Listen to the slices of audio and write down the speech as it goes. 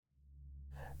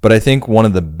But I think one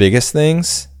of the biggest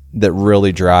things that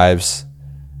really drives,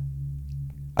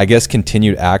 I guess,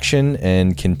 continued action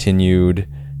and continued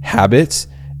habits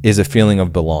is a feeling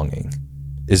of belonging.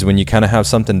 Is when you kind of have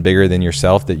something bigger than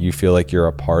yourself that you feel like you're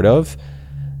a part of.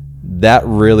 That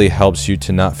really helps you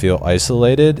to not feel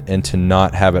isolated and to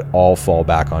not have it all fall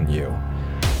back on you.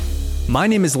 My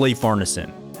name is Leif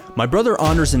Arneson. My brother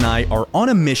Anders and I are on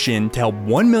a mission to help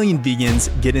 1 million vegans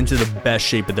get into the best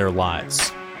shape of their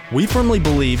lives. We firmly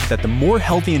believe that the more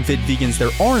healthy and fit vegans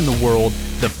there are in the world,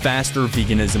 the faster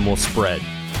veganism will spread.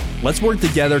 Let's work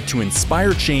together to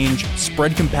inspire change,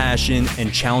 spread compassion,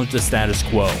 and challenge the status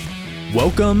quo.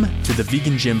 Welcome to the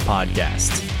Vegan Gym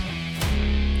Podcast.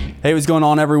 Hey, what's going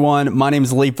on, everyone? My name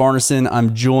is Leif Arneson.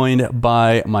 I'm joined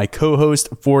by my co-host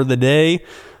for the day,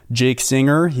 Jake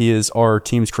Singer. He is our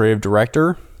team's creative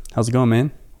director. How's it going,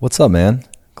 man? What's up, man?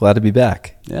 Glad to be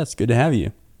back. Yeah, it's good to have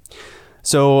you.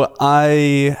 So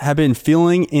I have been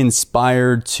feeling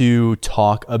inspired to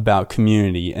talk about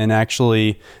community. And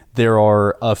actually, there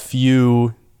are a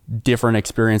few different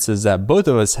experiences that both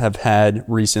of us have had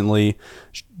recently,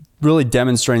 really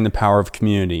demonstrating the power of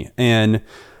community. And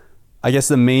I guess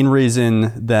the main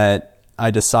reason that I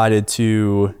decided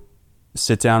to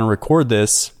sit down and record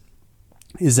this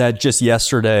is that just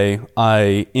yesterday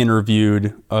I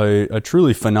interviewed a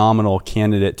truly phenomenal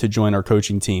candidate to join our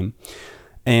coaching team.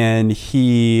 And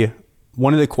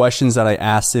one of the questions that I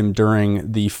asked him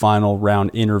during the final round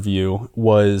interview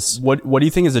was, what do you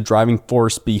think is a driving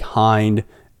force behind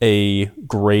a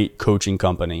great coaching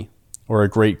company or a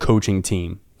great coaching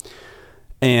team?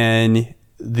 And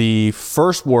the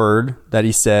first word that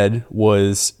he said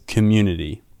was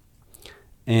community.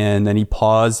 And then he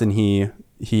paused and he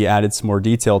added some more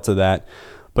detail to that.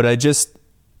 But I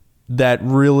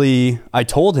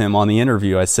told him on the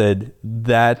interview, I said,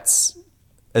 that's,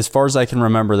 as far as I can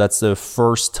remember, that's the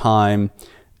first time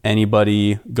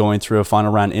anybody going through a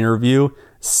final round interview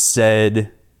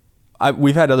said,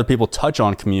 we've had other people touch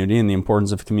on community and the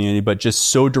importance of community, but just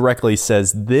so directly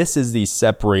says, this is the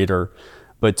separator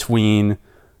between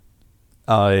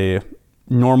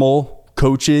normal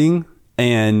coaching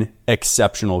and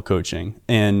exceptional coaching.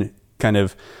 And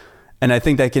I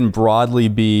think that can broadly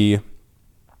be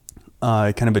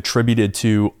kind of attributed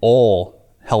to all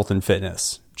health and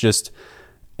fitness,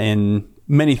 and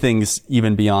many things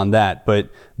even beyond that.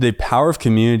 But the power of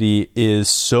community is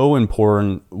so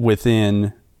important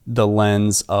within the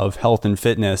lens of health and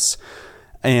fitness.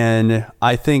 And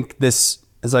I think this,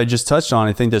 as I just touched on,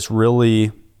 I think this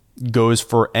really goes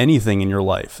for anything in your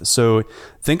life. So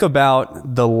think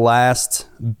about the last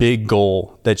big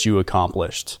goal that you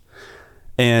accomplished.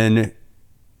 And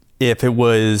it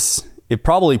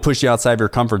probably pushed you outside of your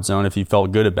comfort zone if you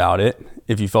felt good about it.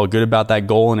 If you felt good about that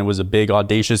goal and it was a big,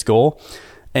 audacious goal.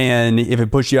 And if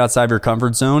it pushed you outside of your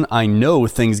comfort zone, I know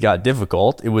things got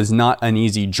difficult. It was not an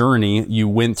easy journey. You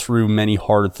went through many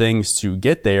hard things to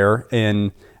get there.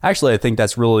 And actually, I think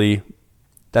that's really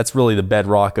the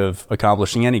bedrock of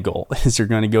accomplishing any goal, is you're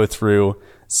going to go through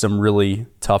some really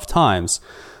tough times.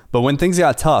 But when things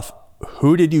got tough,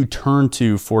 who did you turn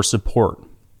to for support?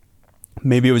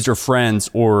 Maybe it was your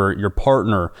friends or your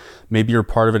partner. Maybe you're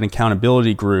part of an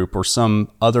accountability group or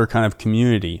some other kind of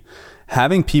community.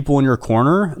 Having people in your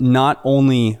corner not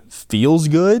only feels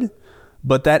good,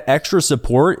 but that extra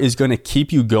support is going to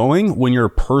keep you going when your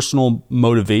personal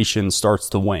motivation starts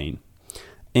to wane.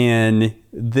 And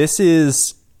this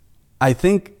is, I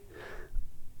think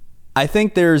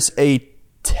there's a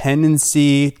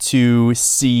tendency to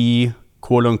see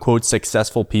quote unquote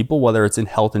successful people, whether it's in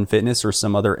health and fitness or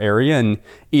some other area, and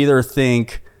either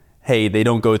think, hey, they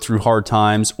don't go through hard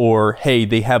times, or hey,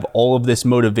 they have all of this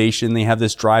motivation, they have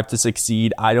this drive to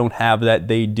succeed, I don't have that,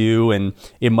 they do, and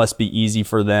it must be easy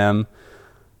for them.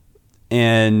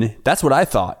 And that's what I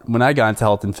thought when I got into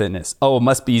health and fitness. Oh, it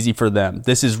must be easy for them.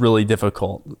 This is really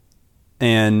difficult.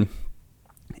 And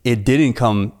it didn't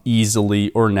come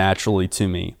easily or naturally to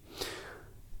me.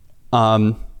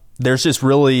 There's just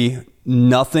really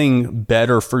nothing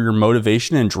better for your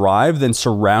motivation and drive than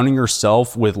surrounding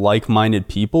yourself with like-minded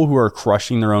people who are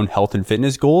crushing their own health and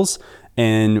fitness goals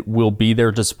and will be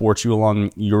there to support you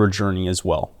along your journey as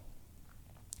well.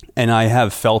 And I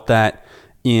have felt that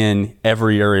in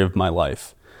every area of my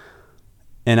life.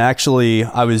 And actually,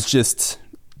 I was just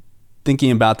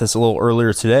thinking about this a little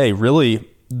earlier today. Really,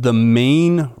 the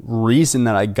main reason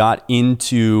that I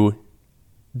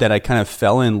kind of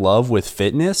fell in love with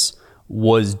fitness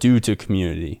was due to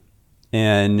community.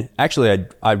 And actually,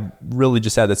 I really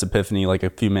just had this epiphany like a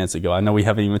few minutes ago. I know we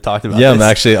haven't even talked about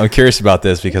this. I'm curious about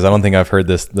this because I don't think I've heard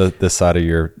this side of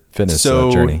your fitness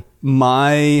journey.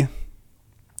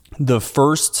 The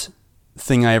first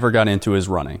thing I ever got into is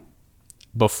running.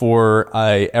 Before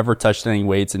I ever touched any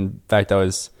weights, in fact, I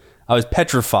was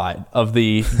petrified of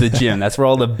the gym. That's where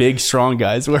all the big, strong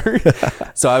guys were.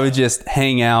 So I would just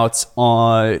hang out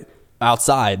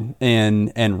outside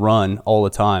and run all the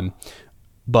time.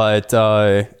 But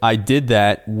I did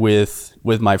that with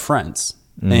my friends,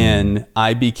 and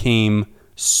I became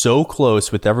so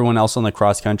close with everyone else on the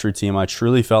cross country team. I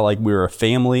truly felt like we were a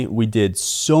family. We did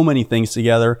so many things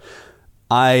together.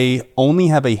 I only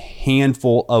have a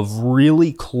handful of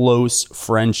really close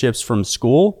friendships from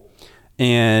school,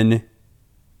 and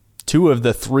 2 of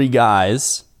the 3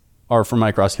 guys are from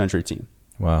my cross country team.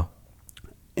 Wow.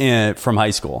 And from my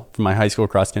high school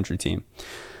cross country team.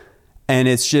 And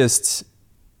it's just,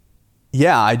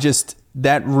 I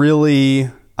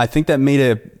think that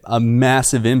made a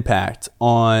massive impact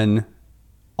on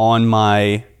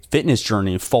my fitness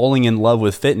journey, falling in love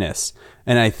with fitness.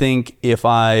 And I think if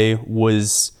I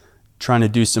was trying to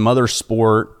do some other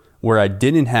sport where I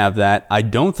didn't have that, I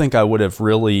don't think I would have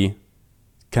really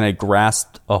kind of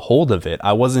grasped a hold of it.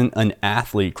 I wasn't an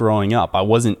athlete growing up. I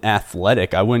wasn't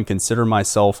athletic. I wouldn't consider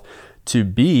myself to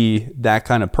be that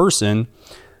kind of person.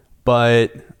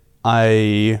 But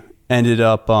I ended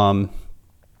up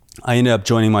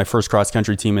joining my first cross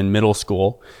country team in middle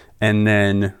school, and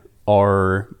then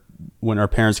when our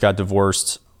parents got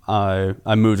divorced,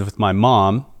 I moved with my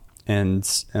mom and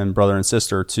brother and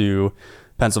sister to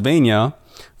Pennsylvania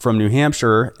from New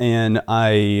Hampshire, and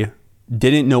I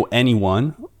didn't know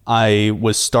anyone. I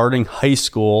was starting high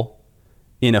school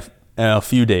in a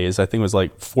few days. I think it was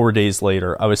like 4 days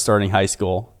later, I was starting high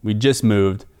school. We just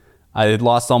moved. I had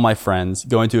lost all my friends,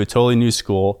 going to a totally new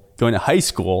school, going to high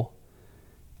school.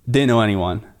 Didn't know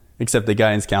anyone except the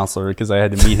guidance counselor because I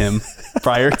had to meet him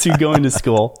prior to going to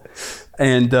school.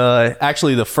 And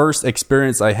actually, the first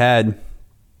experience I had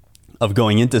of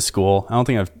going into school, I don't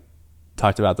think I've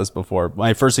talked about this before.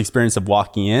 My first experience of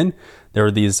walking in, there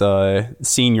were these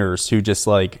seniors who just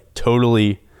like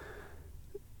totally,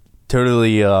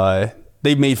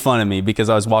 they made fun of me because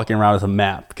I was walking around with a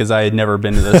map because I had never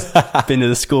been to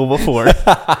the school before.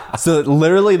 So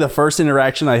literally the first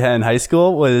interaction I had in high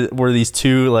school were these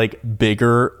 2 like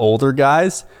bigger, older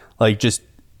guys, like just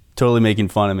totally making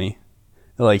fun of me.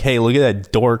 They're like, "Hey, look at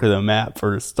that dork with a map,"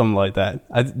 or something like that.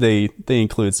 They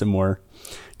include some more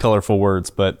colorful words,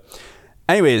 but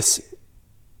anyways,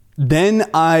 then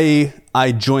I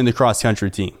joined the cross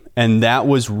country team, and that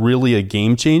was really a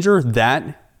game changer.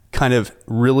 That kind of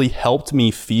really helped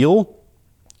me feel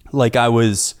like I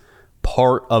was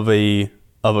part of a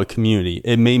community.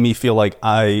 It made me feel like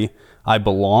I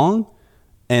belong,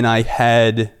 and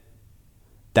that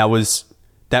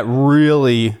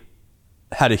really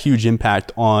had a huge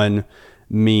impact on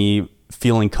me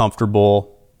feeling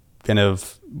comfortable kind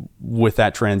of with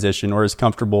that transition, or as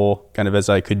comfortable kind of as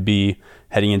I could be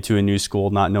heading into a new school,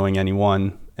 not knowing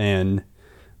anyone, and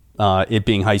it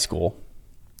being high school.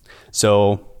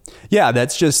 So yeah,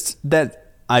 that's just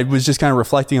that. I was just kind of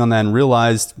reflecting on that and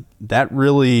realized that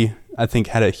really, I think,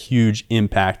 had a huge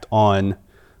impact on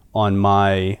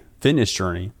my fitness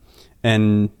journey.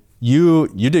 And you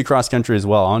did cross country as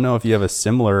well. I don't know if you have a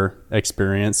similar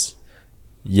experience.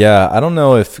 Yeah, I don't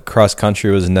know if cross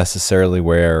country was necessarily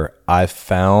where I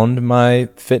found my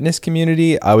fitness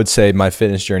community. I would say my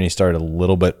fitness journey started a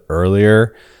little bit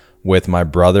earlier with my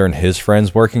brother and his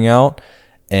friends working out,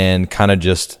 and kind of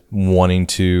just wanting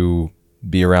to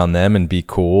be around them and be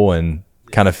cool and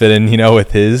kind of fit in,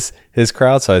 with his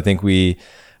crowd. So I think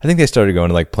they started going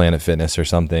to like Planet Fitness or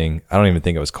something. I don't even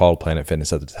think it was called Planet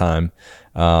Fitness at the time.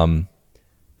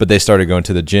 But they started going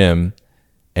to the gym.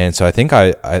 And so I think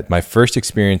my first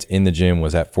experience in the gym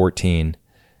was at 14,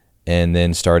 and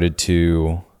then started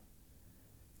to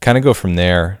kind of go from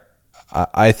there.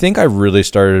 I think I really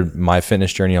started my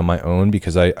fitness journey on my own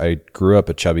because I grew up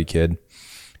a chubby kid.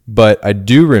 But I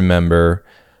do remember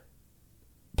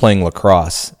playing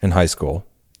lacrosse in high school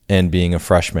and being a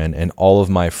freshman, and all of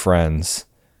my friends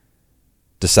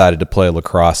decided to play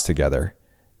lacrosse together.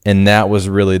 And that was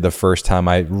really the first time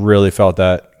I really felt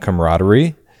that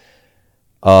camaraderie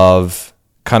of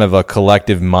kind of a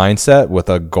collective mindset with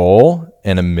a goal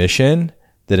and a mission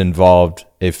that involved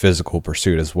a physical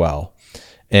pursuit as well.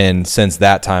 And since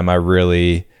that time, I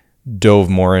really dove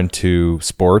more into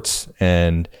sports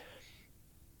and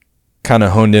kind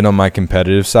of honed in on my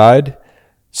competitive side.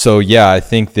 So yeah, I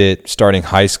think that starting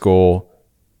high school,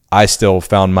 I still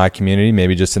found my community,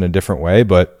 maybe just in a different way,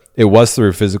 but it was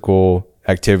through physical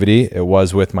activity. It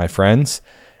was with my friends,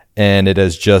 and it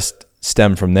has just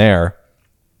stemmed from there.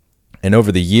 And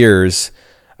over the years,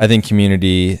 I think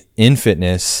community in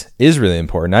fitness is really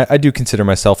important. I do consider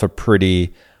myself a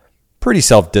pretty pretty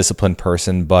self-disciplined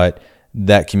person, but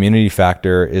that community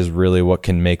factor is really what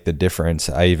can make the difference.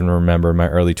 I even remember in my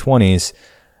early 20s,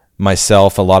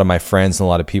 myself, a lot of my friends, and a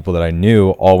lot of people that I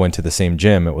knew all went to the same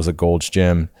gym. It was a Gold's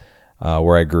Gym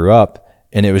where I grew up.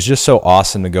 And it was just so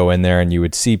awesome to go in there, and you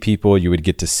would see people, you would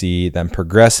get to see them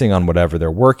progressing on whatever they're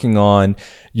working on.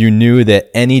 You knew that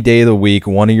any day of the week,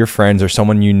 one of your friends or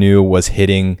someone you knew was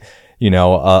hitting,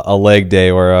 a leg day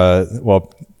or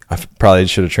I probably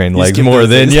should have trained legs more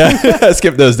than, I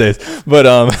skipped those days. But,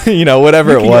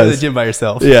 whatever it was. You go to the gym by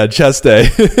yourself. Yeah, chest day.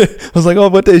 I was like, oh,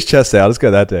 what day is chest day? I'll just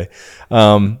go that day.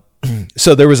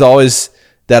 So there was always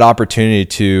that opportunity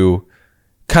to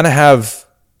kind of have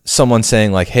someone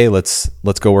saying like, hey, let's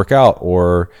go work out.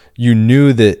 Or you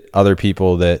knew that other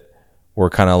people that were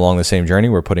kind of along the same journey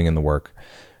were putting in the work.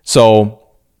 So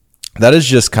that is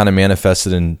just kind of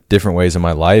manifested in different ways in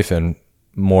my life. And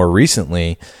more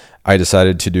recently, I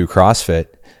decided to do CrossFit.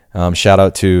 Shout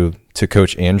out to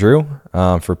Coach Andrew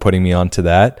for putting me onto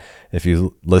that. If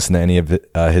you listen to any of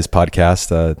his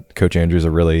podcasts, Coach Andrew is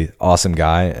a really awesome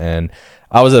guy. And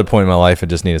I was at a point in my life I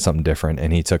just needed something different.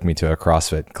 And he took me to a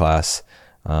CrossFit class.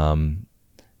 And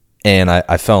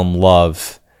I fell in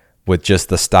love with just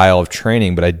the style of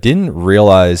training, but I didn't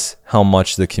realize how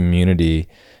much the community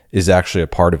is actually a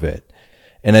part of it.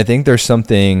 And I think there's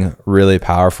something really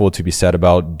powerful to be said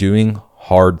about doing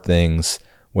hard things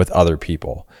with other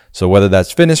people. So whether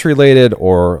that's fitness related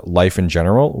or life in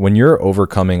general, when you're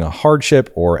overcoming a hardship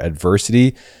or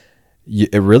adversity,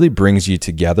 it really brings you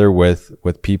together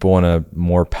with people in a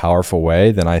more powerful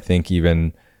way than I think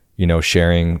even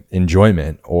sharing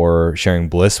enjoyment or sharing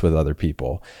bliss with other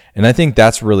people. And I think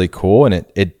that's really cool. And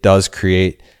it does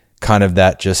create kind of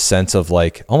that just sense of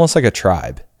like, almost like a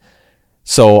tribe.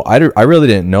 So I really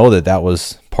didn't know that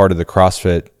was part of the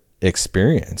CrossFit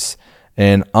experience.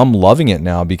 And I'm loving it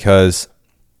now because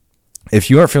if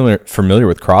you aren't familiar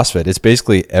with CrossFit, it's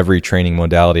basically every training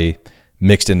modality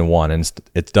mixed into one, and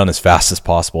it's done as fast as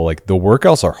possible. Like the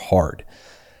workouts are hard.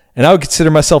 And I would consider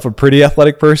myself a pretty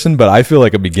athletic person, but I feel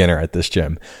like a beginner at this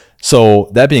gym. So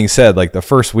that being said, like the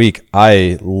first week,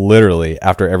 I literally,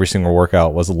 after every single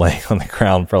workout, was laying on the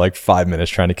ground for like 5 minutes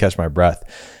trying to catch my breath.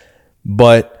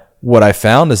 But what I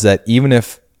found is that even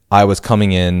if I was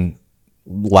coming in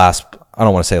last, I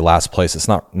don't want to say last place, it's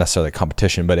not necessarily a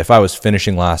competition, but if I was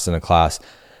finishing last in a class,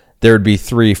 there would be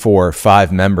 3, 4,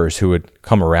 5 members who would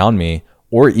come around me,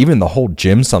 or even the whole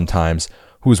gym sometimes,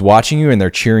 who's watching you and they're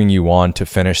cheering you on to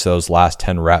finish those last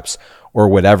 10 reps or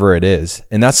whatever it is.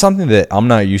 And that's something that I'm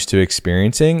not used to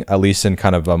experiencing, at least in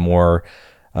kind of a more,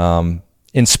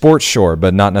 in sports, sure,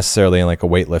 but not necessarily in like a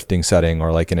weightlifting setting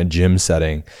or like in a gym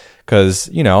setting. Cause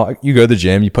you go to the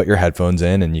gym, you put your headphones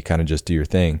in and you kind of just do your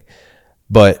thing.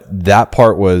 But that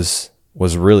part was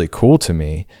really cool to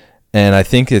me. And I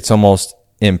think it's almost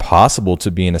impossible to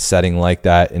be in a setting like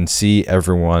that and see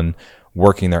everyone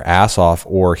working their ass off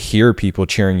or hear people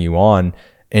cheering you on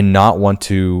and not want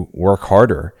to work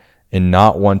harder and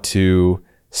not want to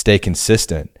stay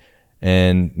consistent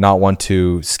and not want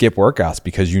to skip workouts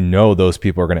because those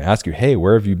people are going to ask you, hey,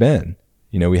 where have you been?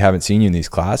 We haven't seen you in these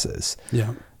classes.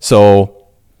 Yeah. So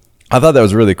I thought that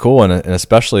was really cool. And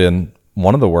especially in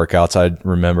one of the workouts, I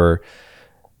remember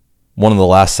one of the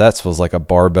last sets was like a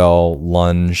barbell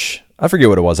lunge. I forget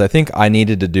what it was. I think I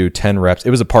needed to do 10 reps. It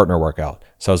was a partner workout.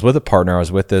 So I was with a partner. I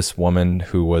was with this woman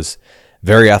who was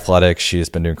very athletic. She has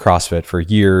been doing CrossFit for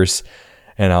years.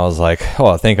 And I was like,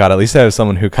 oh, thank God. At least I have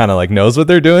someone who kind of like knows what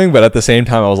they're doing. But at the same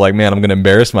time, I was like, man, I'm going to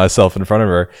embarrass myself in front of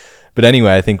her. But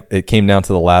anyway, I think it came down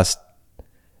to the last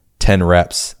 10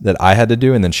 reps that I had to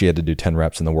do. And then she had to do 10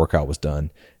 reps and the workout was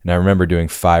done. And I remember doing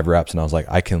 5 reps and I was like,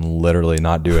 I can literally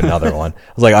not do another one.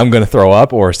 I was like, I'm going to throw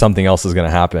up or something else is going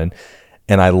to happen.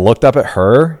 And I looked up at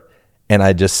her and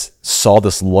I just saw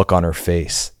this look on her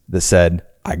face that said,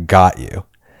 I got you.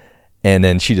 And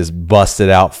then she just busted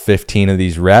out 15 of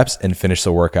these reps and finished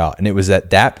the workout. And it was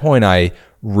at that point I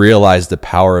realized the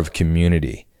power of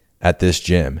community at this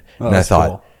gym. And I thought,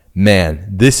 cool. Man,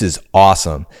 this is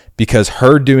awesome, because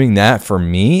her doing that for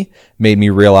me made me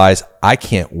realize I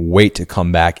can't wait to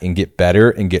come back and get better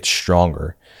and get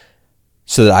stronger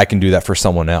so that I can do that for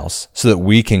someone else, so that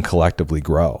we can collectively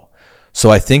grow. So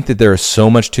I think that there is so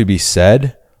much to be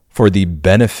said for the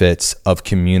benefits of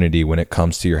community when it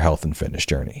comes to your health and fitness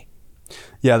journey.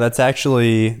 Yeah, that's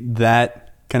actually,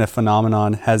 that kind of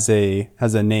phenomenon has a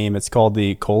name. It's called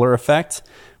the Kohler effect,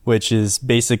 which is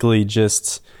basically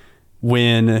just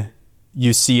when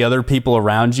you see other people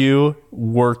around you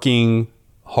working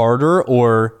harder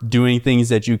or doing things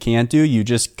that you can't do, you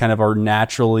just kind of are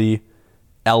naturally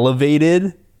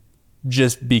elevated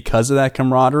just because of that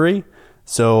camaraderie.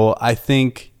 So I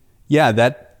think, yeah,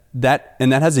 that that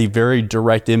has a very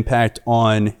direct impact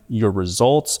on your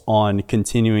results, on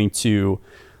continuing to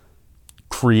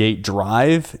create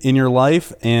drive in your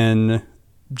life, and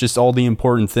just all the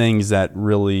important things that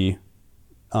really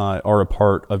are a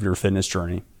part of your fitness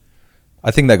journey.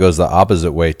 I think that goes the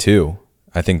opposite way too.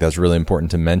 I think that's really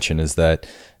important to mention, is that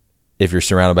if you're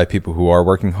surrounded by people who are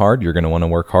working hard, you're going to want to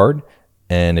work hard.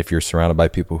 And if you're surrounded by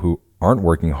people who aren't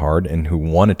working hard and who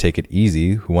want to take it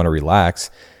easy, who want to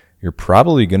relax, you're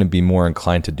probably going to be more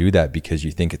inclined to do that because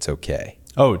you think it's okay.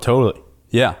 Oh, totally.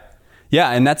 Yeah.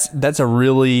 Yeah. And that's a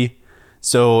really,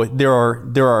 so there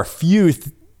are a few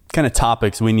kind of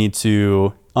topics we need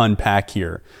to unpack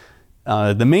here.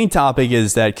 The main topic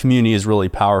is that community is really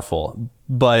powerful,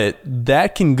 but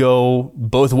that can go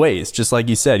both ways. Just like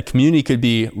you said, community could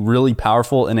be really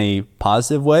powerful in a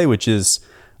positive way, which is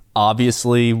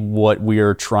obviously what we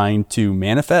are trying to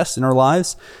manifest in our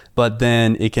lives. But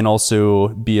then it can also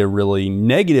be a really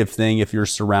negative thing if you're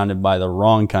surrounded by the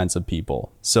wrong kinds of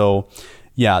people. So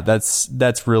yeah, that's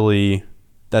really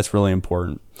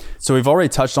important. So we've already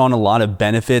touched on a lot of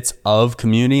benefits of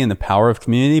community and the power of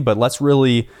community, but let's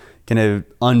really kind of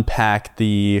unpack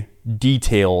the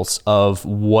details of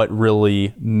what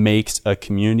really makes a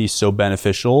community so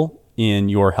beneficial in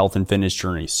your health and fitness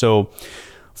journey. So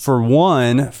for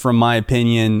one, from my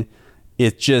opinion,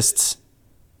 it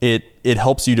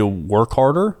helps you to work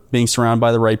harder, being surrounded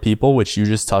by the right people, which you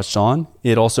just touched on.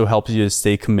 It also helps you to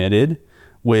stay committed,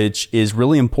 which is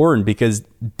really important because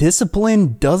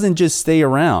discipline doesn't just stay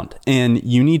around, and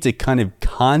you need to kind of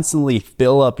constantly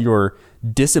fill up your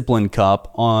discipline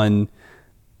cup on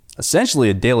essentially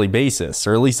a daily basis,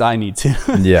 or at least I need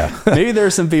to. Yeah. Maybe there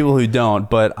are some people who don't,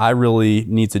 but I really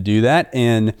need to do that.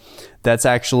 And that's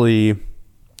actually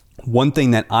one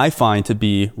thing that I find to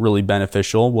be really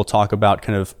beneficial. We'll talk about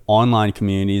kind of online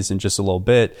communities in just a little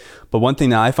bit, but one thing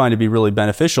that I find to be really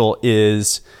beneficial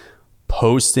is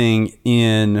posting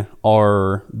in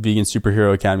our Vegan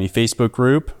Superhero Academy Facebook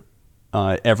group.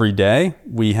 Every day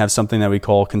we have something that we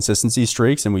call consistency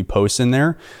streaks, and we post in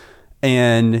there.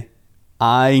 And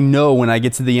I know when I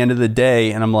get to the end of the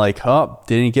day and I'm like, oh,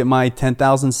 didn't get my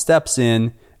 10,000 steps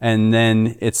in. And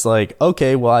then it's like,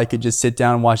 okay, well, I could just sit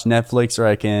down and watch Netflix, or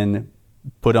I can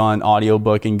put on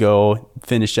audiobook and go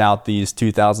finish out these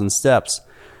 2,000 steps.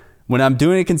 When I'm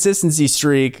doing a consistency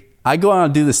streak, I go out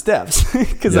and do the steps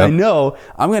because I know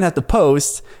I'm going to have to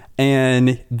post,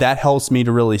 and that helps me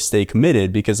to really stay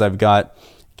committed because I've got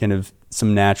kind of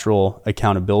some natural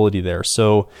accountability there.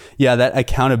 So yeah, that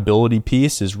accountability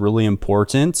piece is really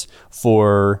important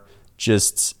for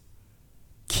just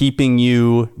keeping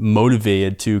you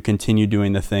motivated to continue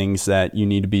doing the things that you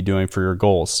need to be doing for your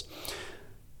goals.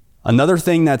 Another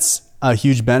thing that's a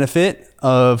huge benefit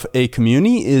of a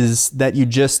community is that you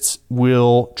just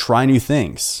will try new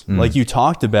things. Like you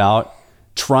talked about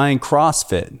trying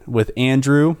CrossFit with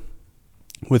Andrew,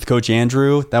 with Coach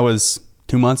Andrew. That was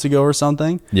 2 months ago or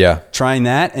something. Yeah. Trying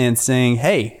that and saying,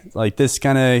 hey, like this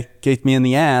kind of kicked me in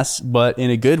the ass, but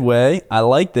in a good way. I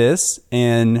like this,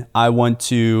 and I want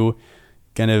to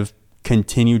kind of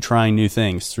continue trying new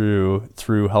things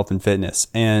through health and fitness.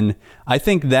 And I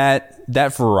think that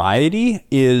variety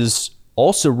is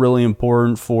also really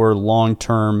important for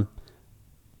long-term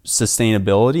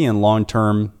sustainability and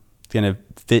long-term kind of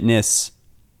fitness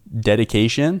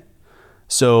dedication.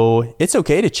 So it's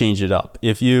okay to change it up.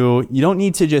 If you don't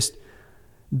need to just,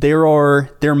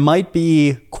 there might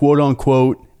be quote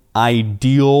unquote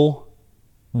ideal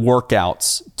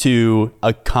workouts to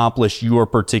accomplish your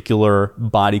particular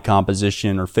body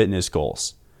composition or fitness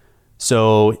goals.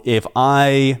 So if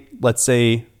let's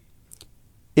say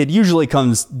it usually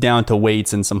comes down to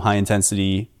weights and some high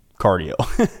intensity cardio.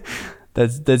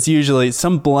 That's usually,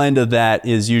 some blend of that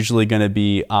is usually going to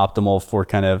be optimal for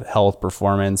kind of health,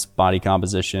 performance, body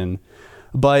composition.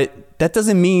 But that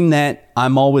doesn't mean that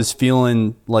I'm always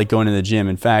feeling like going to the gym.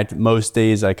 In fact, most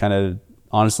days I kind of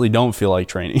honestly don't feel like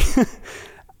training.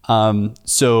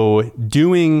 So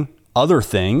doing other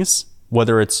things,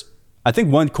 whether it's, I think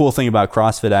one cool thing about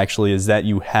CrossFit actually is that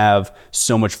you have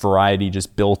so much variety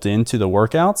just built into the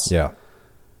workouts. Yeah.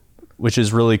 Which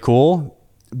is really cool.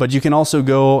 But you can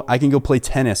also I can go play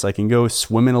tennis. I can go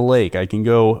swim in a lake. I can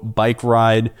go bike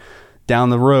ride down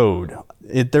the road.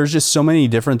 There's just so many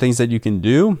different things that you can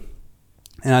do.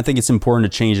 And I think it's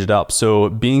important to change it up. So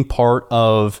being part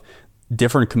of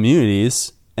different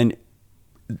communities, and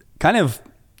kind of,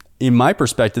 in my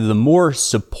perspective, the more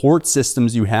support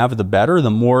systems you have, the better.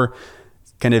 The more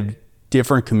kind of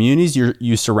different communities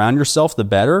you surround yourself, the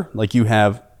better. Like you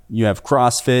have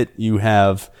CrossFit, you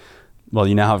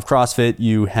now have CrossFit,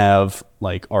 you have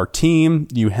like our team,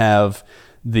 you have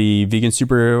the Vegan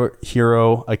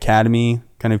Superhero Academy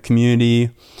kind of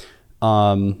community.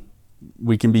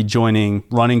 We can be joining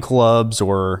running clubs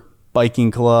or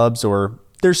biking clubs, or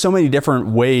there's so many different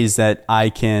ways that I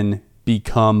can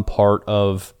become part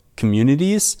of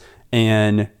communities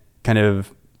and kind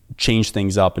of change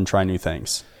things up and try new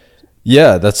things.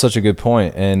 Yeah, that's such a good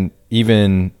point. And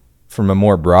even from a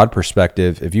more broad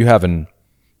perspective, if you have an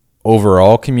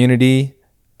overall community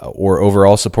or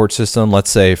overall support system, let's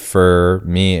say for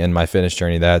me and my fitness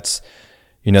journey, that's,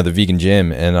 the vegan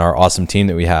gym and our awesome team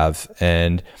that we have.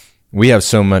 And we have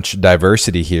so much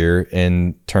diversity here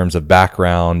in terms of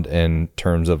background, in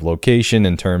terms of location,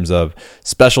 in terms of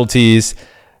specialties.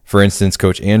 For instance,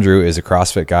 Coach Andrew is a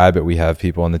CrossFit guy, but we have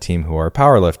people on the team who are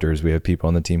powerlifters. We have people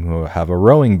on the team who have a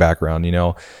rowing background,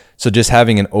 So just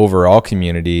having an overall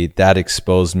community that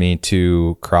exposed me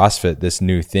to CrossFit, this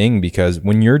new thing, because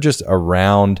when you're just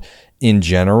around in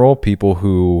general, people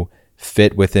who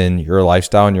fit within your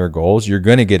lifestyle and your goals, you're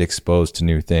going to get exposed to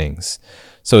new things.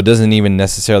 So it doesn't even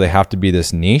necessarily have to be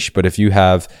this niche, but if you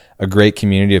have a great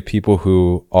community of people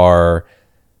who are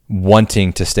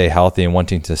wanting to stay healthy and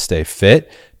wanting to stay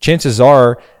fit, chances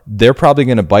are they're probably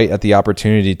going to bite at the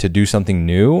opportunity to do something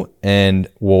new and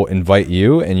will invite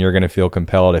you, and you're going to feel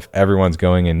compelled. If everyone's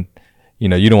going and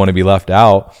you don't want to be left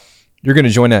out, you're going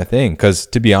to join that thing. Because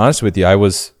to be honest with you, I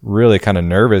was really kind of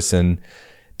nervous and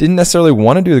didn't necessarily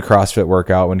want to do the CrossFit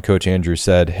workout when Coach Andrew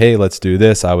said, hey, let's do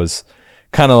this. I was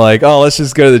kind of like, oh, let's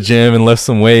just go to the gym and lift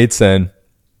some weights.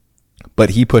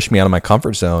 But he pushed me out of my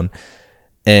comfort zone,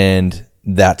 and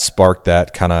that sparked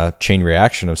that kind of chain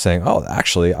reaction of saying, oh,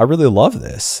 actually, I really love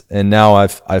this. And now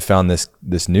I've found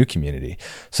this new community.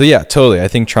 So yeah, totally. I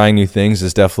think trying new things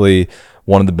is definitely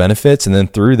one of the benefits. And then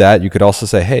through that, you could also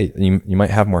say, hey, you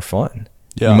might have more fun.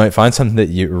 Yeah. You might find something that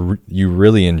you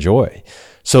really enjoy.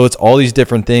 So it's all these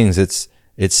different things. It's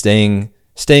staying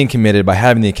committed by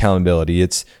having the accountability.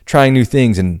 It's trying new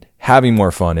things and having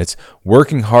more fun. It's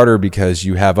working harder because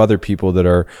you have other people that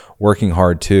are working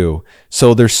hard too.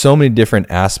 So there's so many different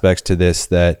aspects to this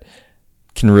that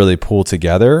can really pull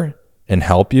together and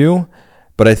help you.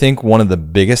 But I think one of the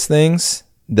biggest things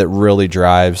that really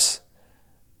drives,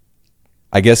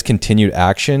 I guess, continued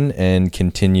action and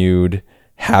continued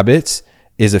habits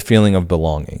is a feeling of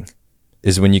belonging.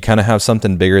 Is when you kind of have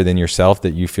something bigger than yourself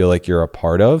that you feel like you're a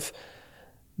part of.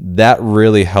 That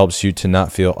really helps you to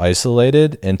not feel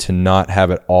isolated and to not have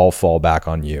it all fall back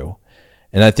on you.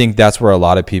 And I think that's where a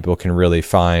lot of people can really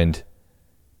find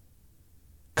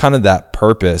kind of that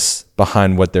purpose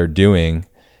behind what they're doing,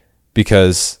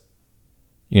 because,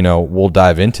 we'll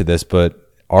dive into this,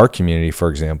 but our community, for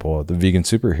example, the Vegan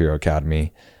Superhero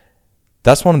Academy,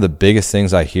 that's one of the biggest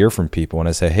things I hear from people when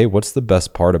I say, hey, what's the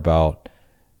best part about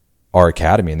our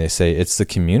academy? And they say, it's the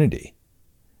community.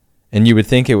 And you would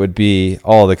think it would be,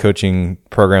 oh, the coaching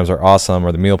programs are awesome,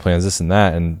 or the meal plans, this and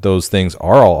that. And those things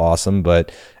are all awesome.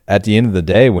 But at the end of the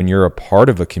day, when you're a part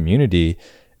of a community,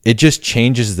 it just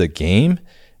changes the game,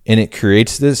 and it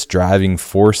creates this driving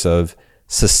force of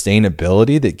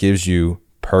sustainability that gives you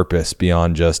purpose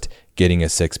beyond just getting a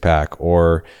six pack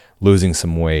or losing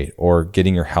some weight or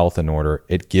getting your health in order.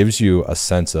 It gives you a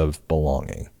sense of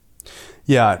belonging.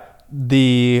 Yeah.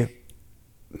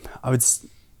 I would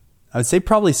say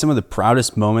probably some of the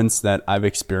proudest moments that I've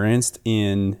experienced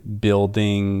in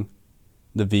building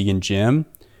the vegan gym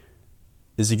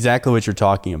is exactly what you're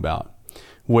talking about,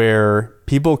 where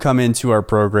people come into our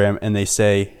program and they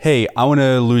say, hey, I want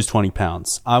to lose 20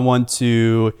 pounds. I want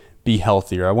to be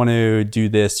healthier. I want to do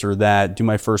this or that, do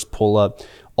my first pull up,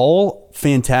 all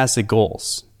fantastic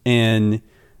goals. And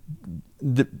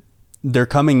they're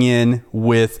coming in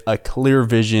with a clear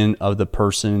vision of the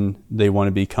person they want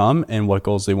to become and what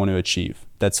goals they want to achieve.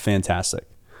 That's fantastic.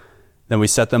 Then we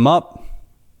set them up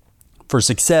for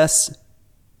success,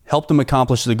 help them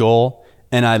accomplish the goal.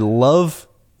 And I love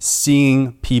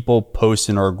seeing people post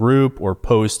in our group or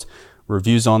post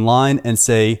reviews online and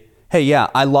say, hey, yeah,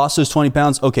 I lost those 20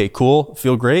 pounds. Okay, cool.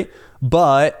 Feel great.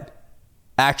 But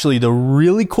actually, the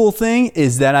really cool thing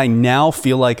is that I now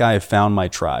feel like I have found my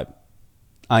tribe.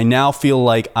 I now feel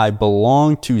like I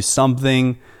belong to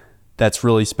something that's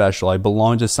really special. I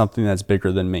belong to something that's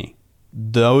bigger than me.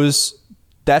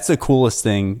 That's the coolest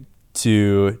thing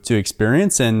to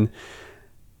experience. And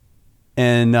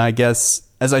I guess,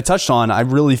 as I touched on, I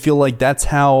really feel like that's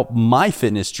how my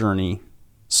fitness journey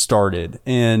started.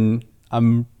 And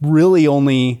I'm really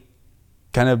only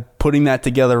kind of putting that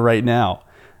together right now,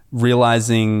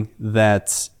 realizing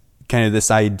that kind of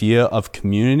this idea of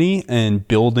community and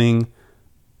building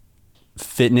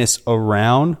fitness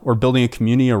around, or building a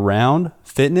community around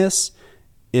fitness,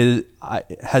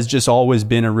 has just always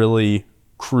been a really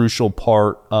crucial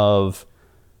part of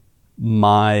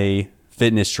my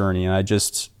fitness journey. And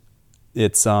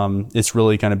it's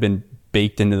really kind of been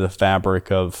baked into the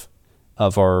fabric of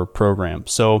our program.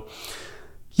 So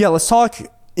yeah, let's talk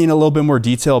in a little bit more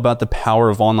detail about the power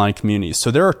of online communities.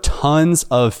 So there are tons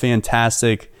of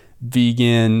fantastic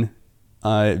vegan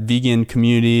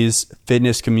communities,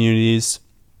 fitness communities,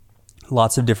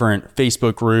 lots of different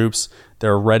Facebook groups.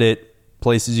 There are Reddit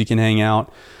places you can hang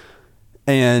out.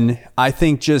 And I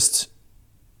think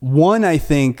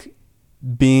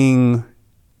being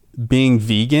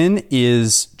vegan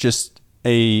is just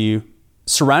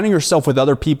surrounding yourself with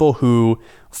other people who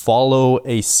follow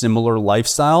a similar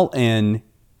lifestyle and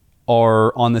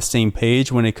are on the same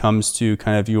page when it comes to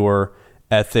kind of your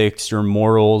ethics, your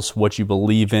morals, what you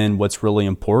believe in, what's really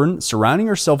important. Surrounding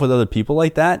yourself with other people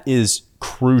like that is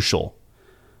crucial.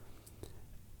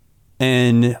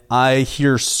 And I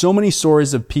hear so many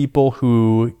stories of people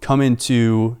who come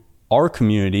into our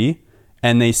community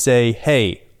and they say,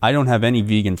 hey, I don't have any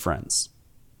vegan friends.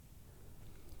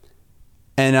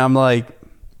 And I'm like,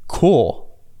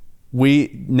 cool.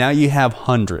 Now you have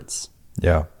hundreds.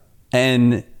 Yeah.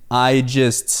 And I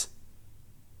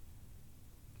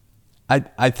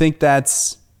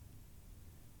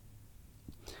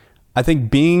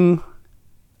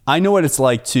know what it's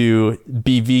like to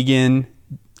be vegan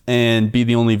and be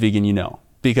the only vegan you know,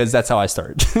 because that's how I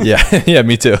started. Yeah. Yeah,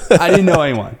 me too. I didn't know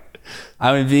anyone.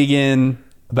 I went vegan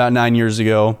about 9 years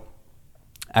ago.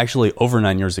 Actually, over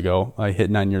 9 years ago. I hit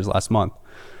 9 years last month.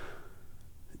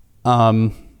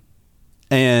 And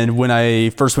when I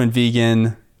first went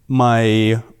vegan,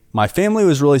 my family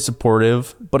was really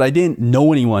supportive, but I didn't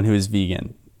know anyone who was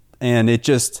vegan. And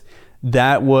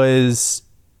that was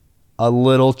a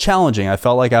little challenging. I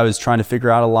felt like I was trying to figure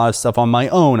out a lot of stuff on my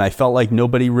own. I felt like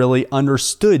nobody really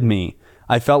understood me.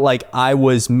 I felt like I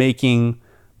was making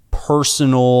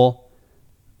personal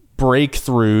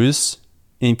breakthroughs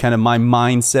in kind of my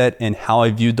mindset and how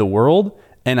I viewed the world,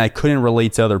 and I couldn't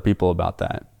relate to other people about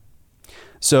that.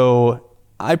 So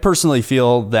I personally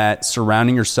feel that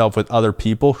surrounding yourself with other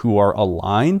people who are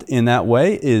aligned in that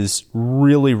way is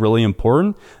really, really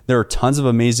important. There are tons of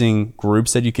amazing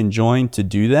groups that you can join to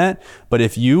do that. But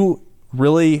if you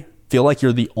really feel like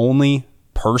you're the only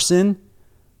person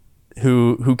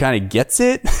who kind of gets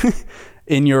it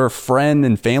in your friend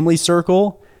and family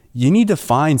circle, you need to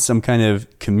find some kind of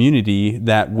community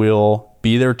that will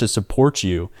be there to support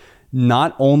you,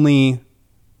 not only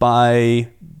by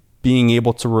being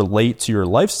able to relate to your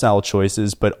lifestyle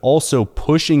choices, but also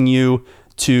pushing you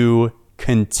to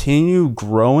continue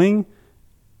growing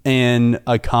and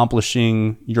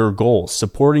accomplishing your goals,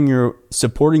 supporting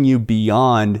you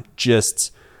beyond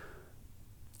just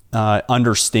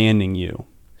understanding you.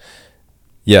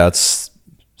 Yeah, it's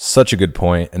such a good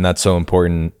point, and that's so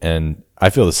important. And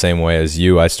I feel the same way as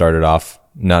you. I started off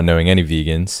not knowing any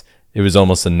vegans. It was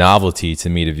almost a novelty to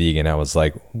meet a vegan. I was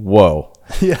like, whoa.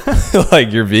 Yeah.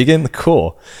 Like, you're vegan?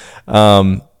 Cool.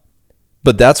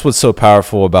 But that's what's so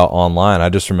powerful about online. I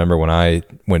just remember when I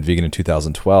went vegan in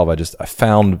 2012, I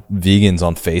found vegans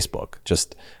on Facebook.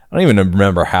 I don't even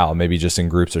remember how, maybe just in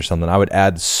groups or something. I would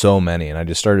add so many, and I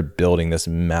just started building this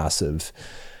massive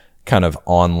kind of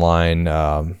online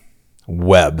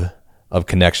web of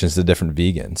connections to different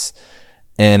vegans.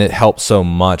 And it helped so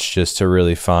much just to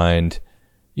really find,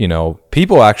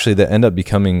 people actually that end up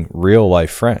becoming real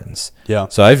life friends. Yeah.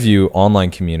 So I view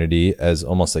online community as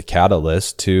almost a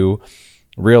catalyst to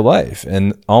real life.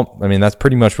 And that's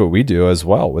pretty much what we do as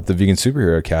well with the Vegan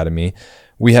Superhero Academy.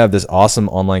 We have this awesome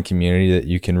online community that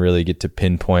you can really get to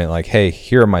pinpoint, like, hey,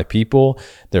 here are my people.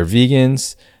 They're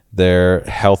vegans. They're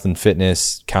health and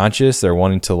fitness conscious. They're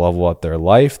wanting to level up their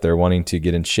life. They're wanting to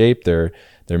get in shape. They're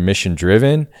mission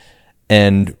driven.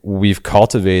 And we've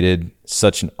cultivated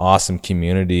such an awesome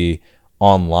community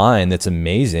online that's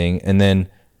amazing. And then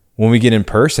when we get in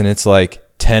person, it's like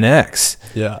 10x.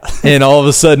 Yeah. And all of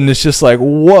a sudden it's just like,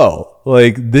 whoa,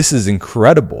 like this is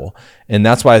incredible. And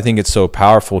that's why I think it's so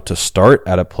powerful to start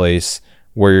at a place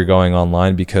where you're going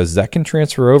online, because that can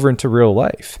transfer over into real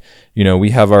life. We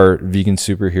have our Vegan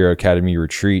Superhero Academy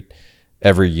retreat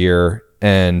every year,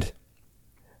 and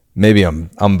maybe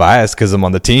I'm biased because I'm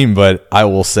on the team, but I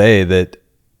will say that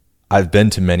I've been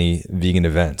to many vegan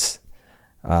events.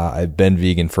 I've been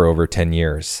vegan for over 10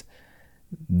 years.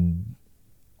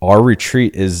 Our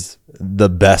retreat is the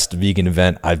best vegan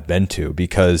event I've been to,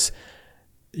 because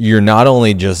you're not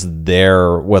only just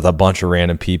there with a bunch of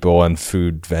random people and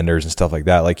food vendors and stuff like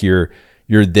that. Like you're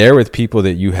there with people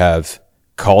that you have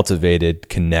cultivated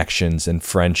connections and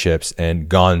friendships and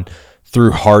gone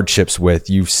through hardships with.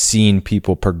 You've seen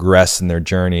people progress in their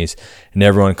journeys, and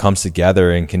everyone comes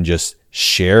together and can just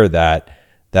share that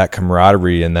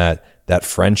camaraderie and that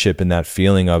friendship and that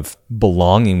feeling of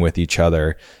belonging with each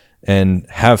other and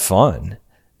have fun.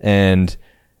 And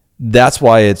that's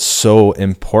why it's so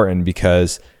important,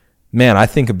 because, man, I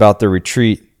think about the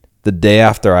retreat the day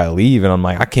after I leave and I'm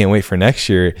like, I can't wait for next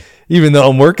year, even though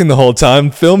I'm working the whole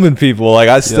time filming people. Like,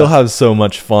 I still have so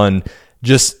much fun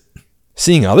just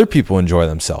seeing other people enjoy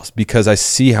themselves, because I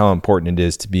see how important it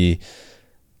is to be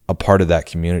a part of that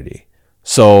community.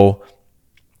 So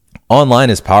online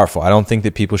is powerful. I don't think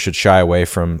that people should shy away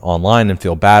from online and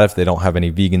feel bad if they don't have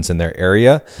any vegans in their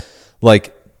area.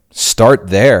 Like, start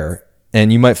there.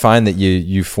 And you might find that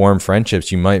you form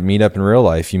friendships. You might meet up in real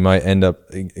life. You might end up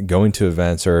going to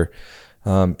events, or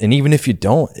and even if you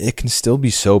don't, it can still be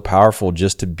so powerful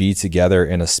just to be together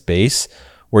in a space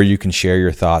where you can share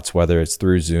your thoughts, whether it's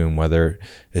through Zoom, whether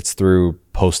it's through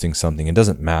posting something. It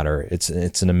doesn't matter. It's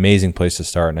an amazing place to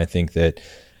start. And I think that,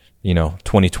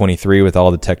 2023, with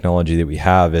all the technology that we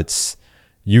have,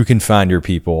 you can find your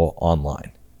people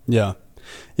online. Yeah.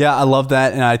 Yeah, I love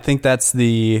that. And I think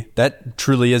that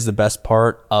truly is the best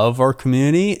part of our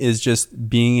community, is just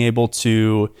being able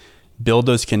to build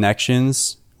those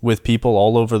connections with people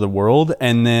all over the world,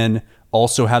 and then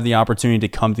also have the opportunity to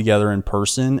come together in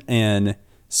person and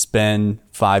spend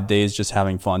 5 days just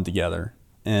having fun together.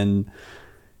 And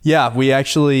yeah,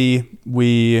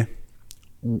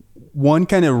 one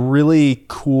kind of really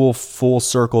cool full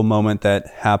circle moment that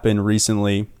happened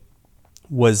recently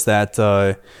was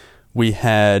that we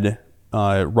had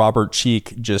Robert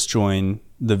Cheek just join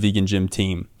the Vegan Gym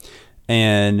team.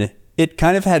 And it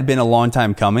kind of had been a long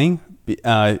time coming.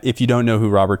 If you don't know who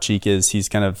Robert Cheek is, he's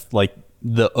kind of like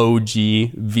the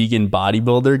OG vegan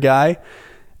bodybuilder guy.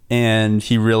 And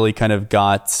he really kind of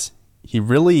he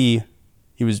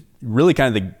was really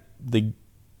kind of the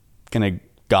kind of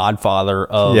godfather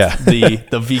of the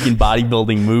vegan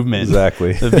bodybuilding movement.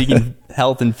 Exactly. The vegan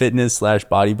health and fitness /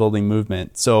 bodybuilding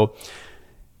movement. So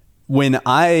when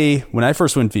I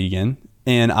first went vegan,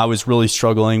 and I was really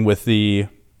struggling with the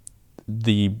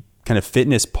kind of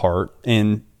fitness part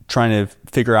and trying to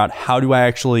figure out, how do I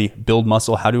actually build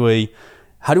muscle? How do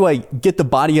I get the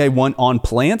body I want on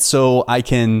plants, so I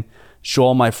can show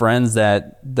all my friends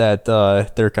that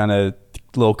they're kind of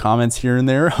little comments here and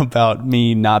there about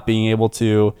me not being able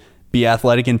to be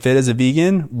athletic and fit as a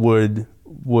vegan would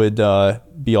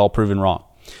be all proven wrong.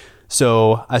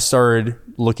 So I started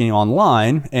looking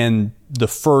online, and the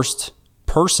first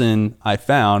person I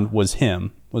found was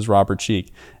Robert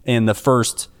Cheek. And the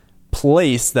first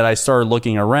place that I started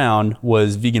looking around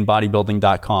was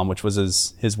veganbodybuilding.com, which was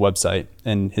his website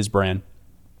and his brand.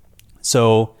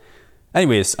 So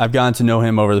anyways, I've gotten to know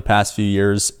him over the past few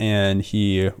years, and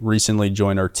he recently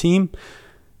joined our team.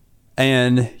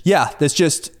 And yeah,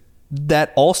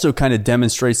 that also kind of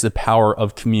demonstrates the power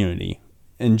of community,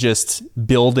 and just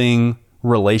building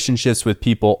relationships with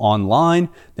people online,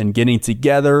 then getting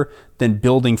together, then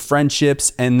building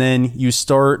friendships, and then you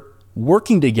start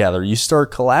working together, you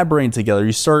start collaborating together,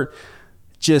 you start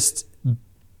just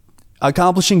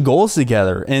accomplishing goals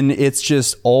together. And it's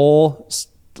just all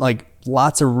like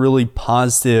lots of really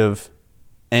positive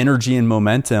energy and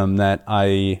momentum that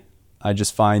I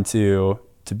just find to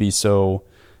be so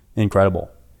incredible.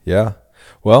 Yeah.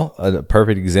 Well, a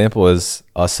perfect example is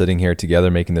us sitting here together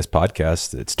making this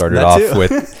podcast. It started That off too.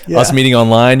 with Yeah. us meeting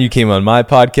online. You came on my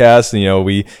podcast, and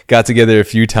we got together a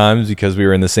few times because we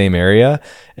were in the same area,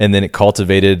 and then it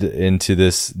cultivated into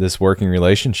this working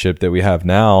relationship that we have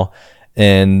now.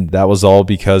 And that was all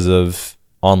because of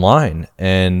online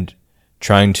and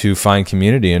trying to find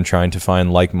community and trying to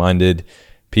find like-minded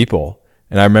people.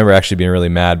 And I remember actually being really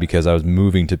mad because I was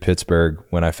moving to Pittsburgh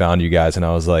when I found you guys, and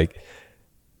I was like,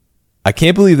 I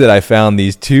can't believe that I found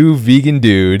these two vegan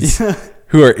dudes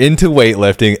who are into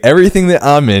weightlifting, everything that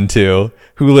I'm into,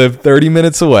 who live 30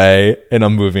 minutes away, and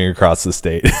I'm moving across the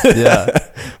state. Yeah.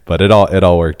 But it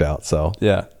all worked out. So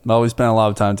Yeah. Well, we spend a lot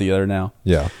of time together now.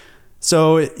 yeah.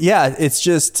 So yeah, it's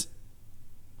just,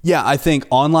 I think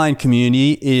online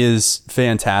community is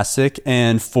fantastic.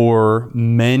 And for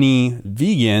many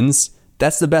vegans,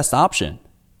 that's the best option,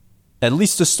 at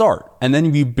least to start. And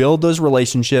then you build those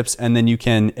relationships, and then you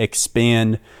can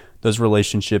expand those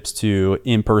relationships to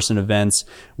in-person events.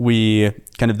 The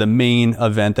main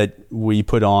event that we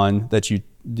put on that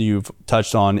you've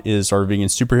touched on is our Vegan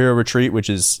Superhero Retreat, which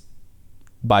is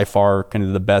by far kind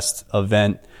of the best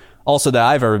event also that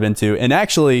I've ever been to. And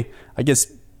actually, I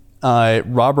guess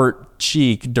Robert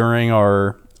Cheek, during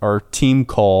our team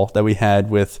call that we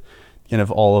had with kind of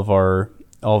all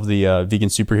of the Vegan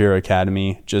Superhero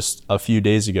Academy just a few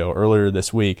days ago, earlier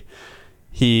this week,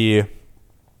 he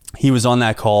was on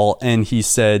that call, and he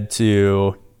said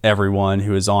to everyone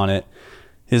who is on it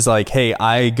is like, hey,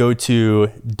 I go to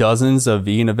dozens of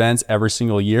vegan events every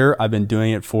single year. I've been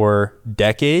doing it for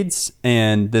decades,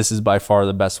 and this is by far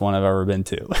the best one I've ever been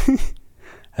to.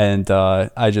 And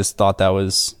I just thought that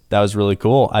was really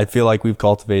cool. I feel like we've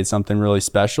cultivated something really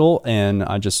special, and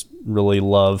I just really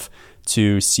love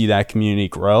to see that community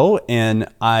grow. And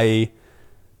I'm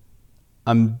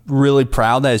really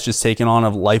proud that it's just taken on a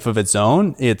life of its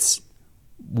own. It's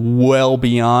well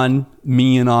beyond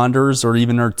me and Anders or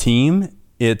even our team.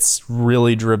 It's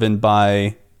really driven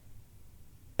by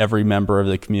every member of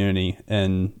the community,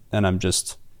 and I'm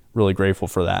just really grateful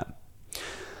for that.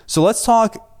 So let's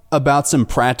talk about some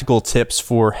practical tips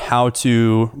for how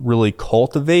to really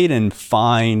cultivate and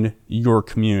find your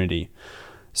community.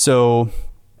 So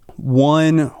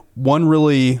one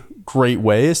really great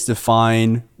way is to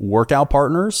find workout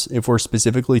partners. If we're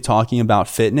specifically talking about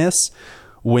fitness,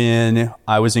 when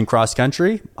I was in cross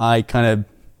country, I kind of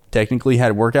technically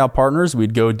had workout partners.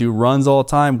 We'd go do runs all the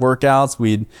time, workouts.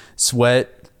 We'd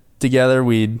sweat together.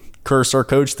 We'd curse our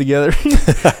coach together.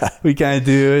 We kind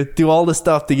of do all the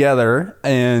stuff together.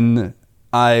 And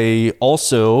I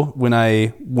also, when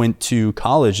I went to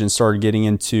college and started getting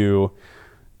into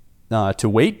to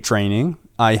weight training,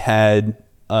 I had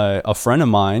a friend of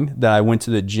mine that I went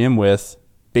to the gym with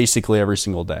basically every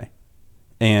single day.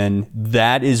 And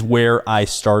that is where I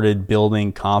started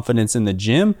building confidence in the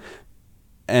gym.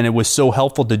 And it was so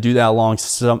helpful to do that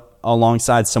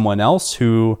alongside someone else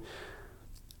who,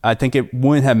 I think it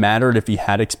wouldn't have mattered if he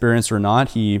had experience or not.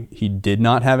 He did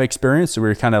not have experience. So we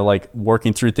were kind of like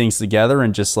working through things together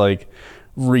and just like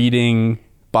reading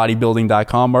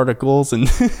bodybuilding.com articles and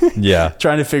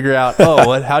trying to figure out,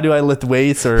 how do I lift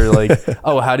weights, or like,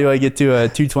 how do I get to a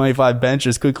 225 bench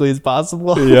as quickly as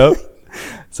possible? Yep.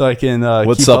 So I can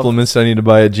what supplements do I need to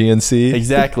buy at GNC?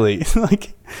 Exactly.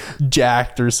 Like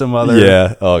Jacked or some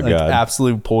other God,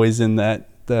 absolute poison that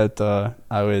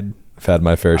I would I've had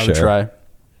my fair share. Try.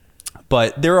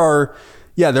 But there are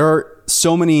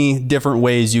so many different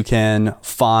ways you can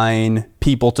find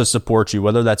people to support you,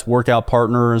 whether that's workout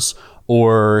partners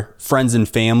or friends and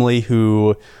family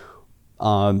who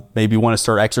maybe want to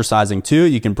start exercising too.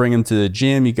 You can bring them to the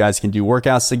gym. You guys can do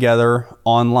workouts together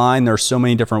online. There's so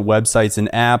many different websites and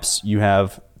apps. You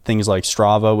have things like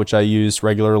Strava, which I use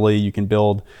regularly. You can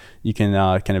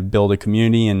kind of build a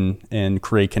community and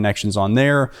create connections on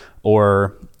there,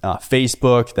 or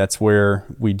Facebook. That's where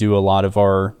we do a lot of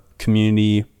our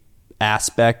community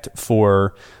aspect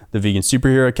for the Vegan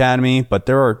Superhero Academy. But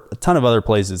there are a ton of other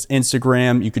places.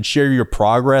 Instagram, you could share your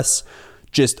progress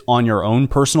just on your own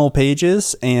personal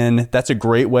pages. And that's a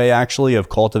great way actually of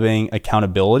cultivating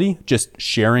accountability, just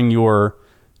sharing your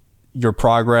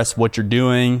progress, what you're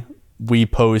doing. We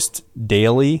post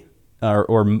daily,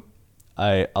 or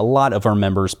a lot of our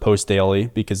members post daily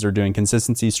because they're doing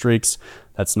consistency streaks.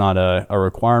 That's not a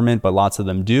requirement, but lots of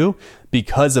them do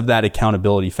because of that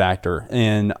accountability factor.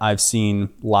 And I've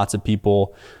seen lots of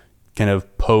people kind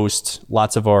of post,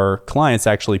 lots of our clients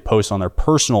actually post on their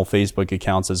personal Facebook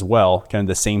accounts as well, kind of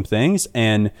the same things.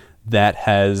 And that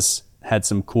has had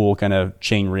some cool kind of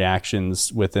chain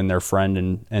reactions within their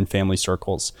friend and family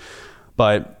circles.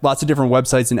 But lots of different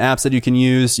websites and apps that you can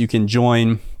use. You can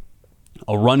join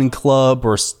a running club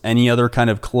or any other kind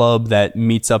of club that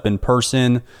meets up in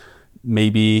person.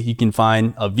 Maybe you can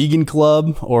find a vegan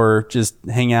club or just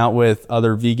hang out with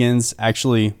other vegans.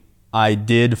 Actually, I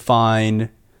did find,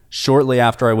 shortly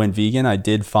after I went vegan, I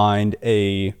did find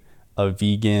a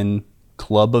vegan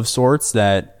club of sorts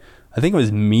that I think it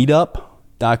was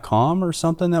meetup.com or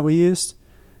something that we used.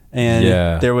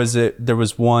 And there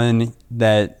was one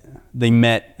that they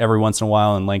met every once in a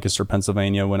while in Lancaster,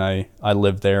 Pennsylvania when I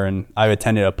lived there, and I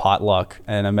attended a potluck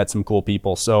and I met some cool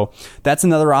people. So that's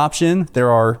another option.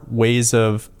 There are ways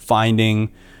of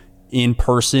finding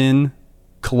in-person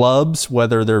clubs,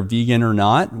 whether they're vegan or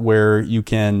not, where you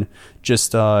can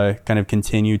just kind of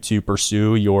continue to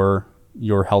pursue your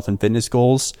health and fitness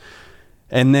goals.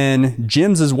 And then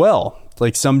gyms as well.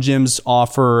 Like some gyms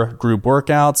offer group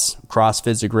workouts.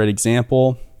 CrossFit's a great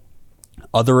example.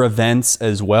 Other events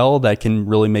as well that can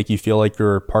really make you feel like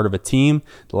you're part of a team.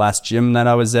 The last gym that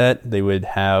I was at, they would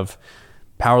have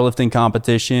powerlifting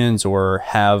competitions or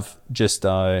have just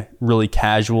really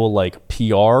casual like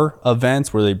PR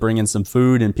events where they bring in some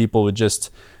food and people would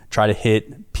just try to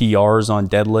hit PRs on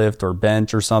deadlift or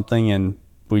bench or something, and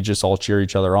we just all cheer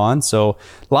each other on. So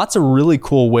lots of really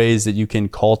cool ways that you can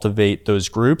cultivate those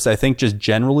groups. I think just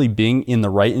generally being in the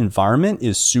right environment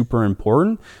is super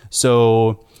important.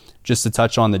 So just to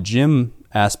touch on the gym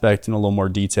aspect in a little more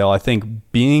detail, I think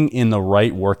being in the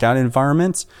right workout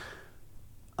environment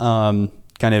kind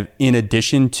kind of in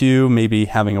addition to maybe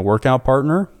having a workout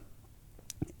partner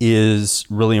is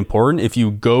really important. If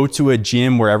you go to a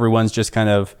gym where everyone's just kind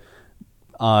of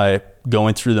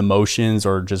going through the motions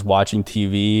or just watching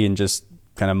TV and just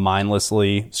kind of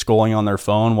mindlessly scrolling on their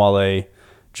phone while they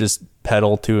just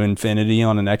pedal to infinity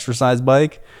on an exercise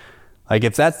bike, like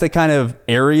if that's the kind of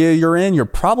area you're in, you're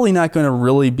probably not going to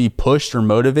really be pushed or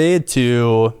motivated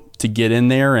to get in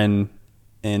there and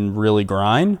really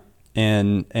grind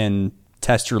and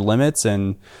test your limits.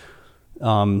 And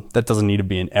that doesn't need to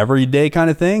be an everyday kind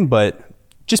of thing, but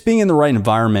just being in the right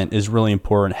environment is really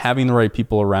important. Having the right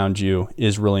people around you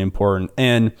is really important.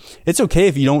 And it's okay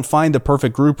if you don't find the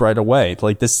perfect group right away.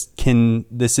 Like this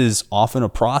is often a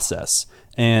process.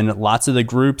 And lots of the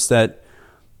groups that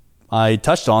I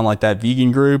touched on, like that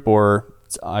vegan group, or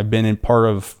I've been in part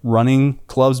of running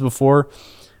clubs before,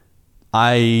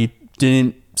 I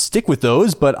didn't stick with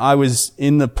those, but I was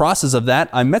in the process of that.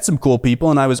 I met some cool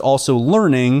people, and I was also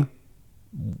learning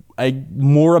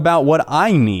more about what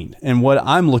I need and what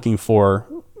I'm looking for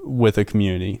with a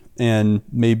community. And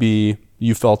maybe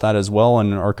you felt that as well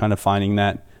and are kind of finding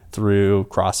that through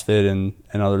CrossFit and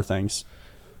other things.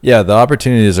 Yeah, the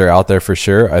opportunities are out there for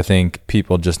sure. I think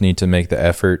people just need to make the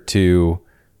effort to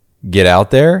get out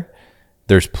there.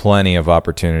 There's plenty of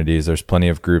opportunities. There's plenty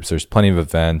of groups. There's plenty of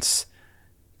events.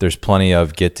 There's plenty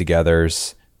of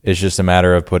get-togethers. It's just a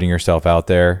matter of putting yourself out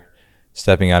there,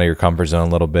 stepping out of your comfort zone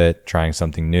a little bit, trying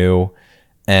something new.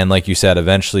 And like you said,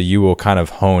 eventually you will kind of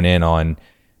hone in on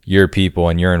your people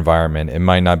and your environment. It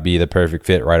might not be the perfect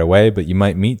fit right away, but you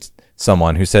might meet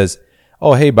someone who says,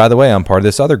 oh, hey, by the way, I'm part of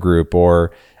this other group,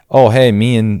 or, oh, hey,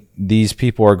 me and these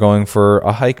people are going for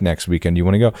a hike next weekend. Do you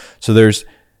want to go? So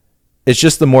it's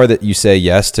just the more that you say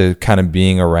yes to kind of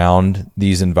being around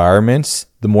these environments,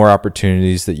 the more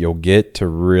opportunities that you'll get to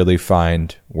really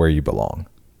find where you belong.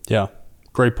 Yeah,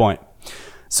 great point.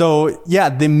 So yeah,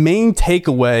 the main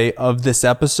takeaway of this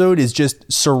episode is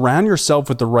just surround yourself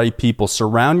with the right people,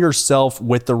 surround yourself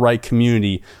with the right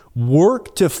community,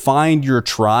 work to find your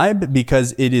tribe,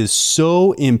 because it is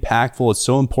so impactful. It's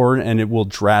so important, and it will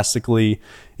drastically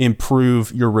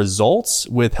improve your results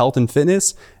with health and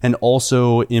fitness, and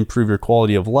also improve your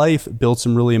quality of life, build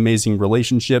some really amazing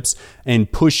relationships,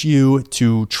 and push you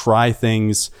to try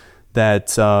things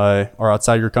that are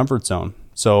outside your comfort zone.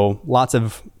 So lots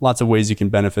of ways you can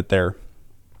benefit there.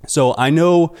 So I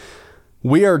know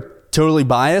we are totally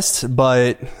biased,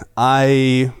 but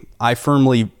I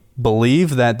firmly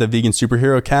believe that the Vegan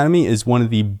Superhero Academy is one of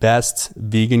the best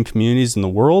vegan communities in the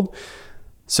world.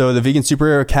 So the Vegan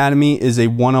Superhero Academy is a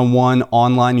one-on-one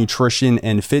online nutrition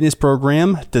and fitness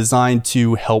program designed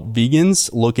to help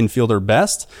vegans look and feel their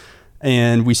best.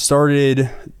 And we started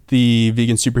the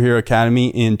Vegan Superhero Academy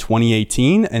in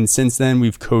 2018. And since then,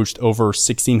 we've coached over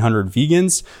 1,600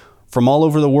 vegans from all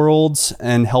over the world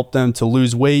and helped them to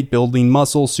lose weight, building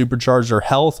muscle, supercharge their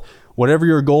health. Whatever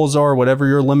your goals are, whatever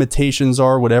your limitations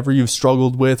are, whatever you've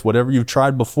struggled with, whatever you've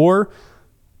tried before,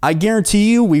 I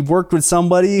guarantee you we've worked with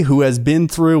somebody who has been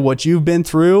through what you've been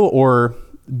through or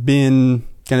been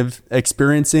kind of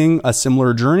experiencing a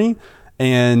similar journey.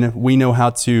 And we know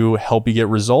how to help you get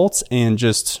results and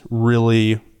just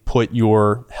really put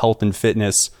your health and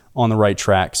fitness on the right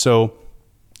track. So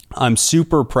I'm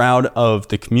super proud of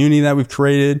the community that we've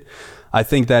created. I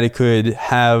think that it could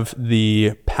have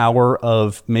the power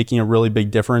of making a really big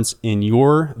difference in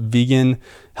your vegan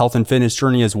health and fitness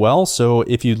journey as well. So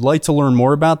if you'd like to learn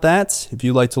more about that, if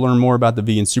you'd like to learn more about the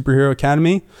Vegan Superhero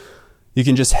Academy, you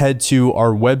can just head to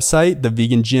our website,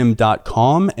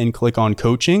 thevegangym.com, and click on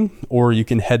coaching, or you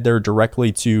can head there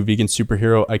directly to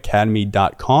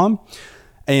vegansuperheroacademy.com.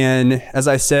 And as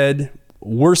I said,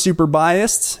 we're super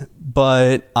biased,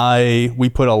 but our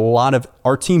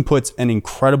team puts an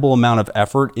incredible amount of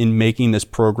effort in making this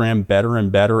program better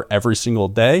and better every single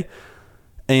day.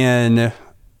 And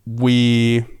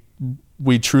we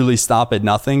truly stop at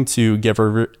nothing to give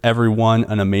everyone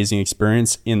an amazing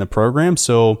experience in the program.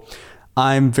 So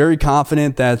I'm very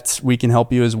confident that we can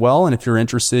help you as well. And if you're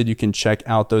interested, you can check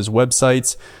out those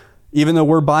websites. Even though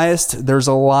we're biased, there's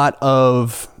a lot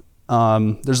of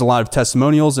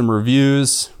testimonials and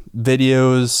reviews,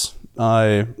 videos,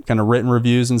 kind of written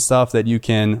reviews and stuff that you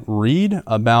can read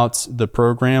about the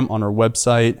program on our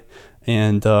website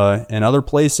and other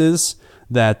places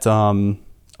that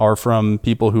are from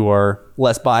people who are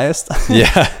less biased.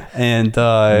 Yeah. and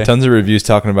tons of reviews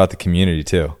talking about the community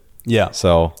too. Yeah.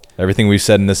 So everything we've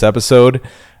said in this episode,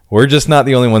 we're just not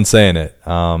the only ones saying it.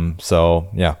 So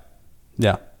yeah.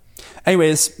 Yeah.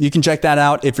 Anyways, you can check that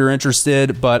out if you're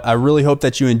interested, but I really hope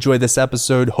that you enjoyed this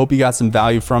episode. Hope you got some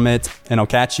value from it, and I'll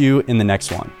catch you in the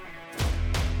next one.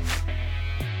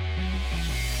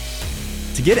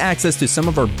 To get access to some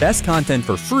of our best content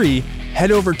for free, head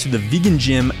over to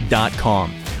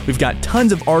thevegangym.com. We've got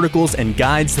tons of articles and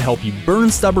guides to help you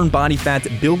burn stubborn body fat,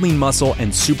 build lean muscle,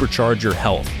 and supercharge your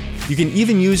health. You can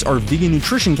even use our vegan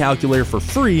nutrition calculator for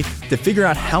free to figure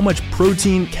out how much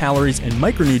protein, calories, and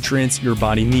micronutrients your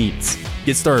body needs.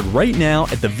 Get started right now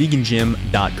at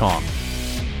thevegangym.com.